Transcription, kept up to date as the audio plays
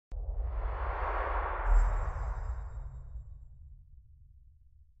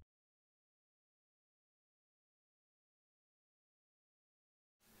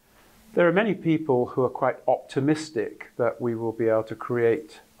There are many people who are quite optimistic that we will be able to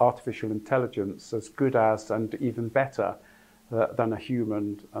create artificial intelligence as good as and even better than a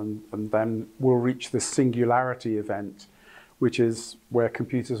human, and then we'll reach this singularity event, which is where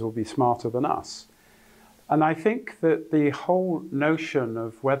computers will be smarter than us. And I think that the whole notion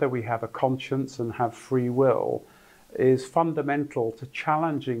of whether we have a conscience and have free will is fundamental to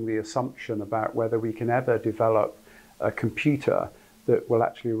challenging the assumption about whether we can ever develop a computer that will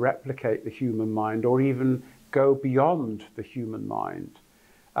actually replicate the human mind or even go beyond the human mind.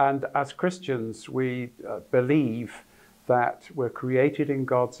 And as Christians, we believe that we're created in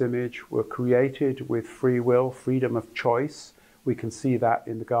God's image, we're created with free will, freedom of choice. We can see that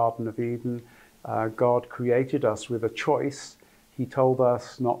in the Garden of Eden. God created us with a choice. He told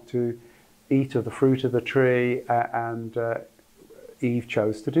us not to eat of the fruit of the tree, and Eve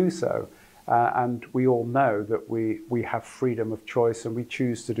chose to do so. And we all know that we have freedom of choice, and we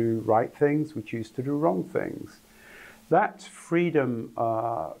choose to do right things, we choose to do wrong things. That freedom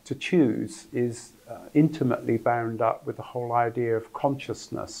to choose is intimately bound up with the whole idea of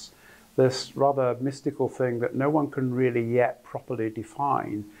consciousness, this rather mystical thing that no one can really yet properly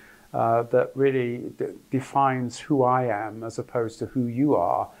define, that really defines who I am as opposed to who you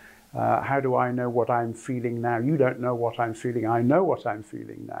are. How do I know what I'm feeling now? You don't know what I'm feeling. I know what I'm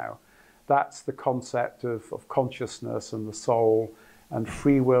feeling now. That's the concept of consciousness and the soul, and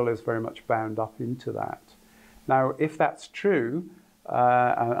free will is very much bound up into that. Now, if that's true,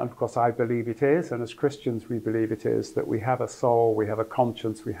 and of course I believe it is, and as Christians we believe it is, that we have a soul, we have a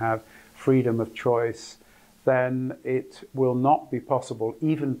conscience, we have freedom of choice, then it will not be possible,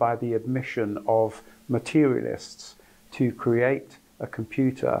 even by the admission of materialists, to create a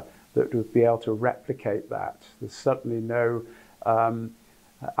computer that would be able to replicate that. There's certainly no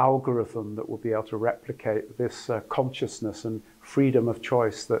algorithm that will be able to replicate this consciousness and freedom of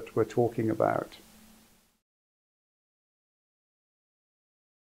choice that we're talking about.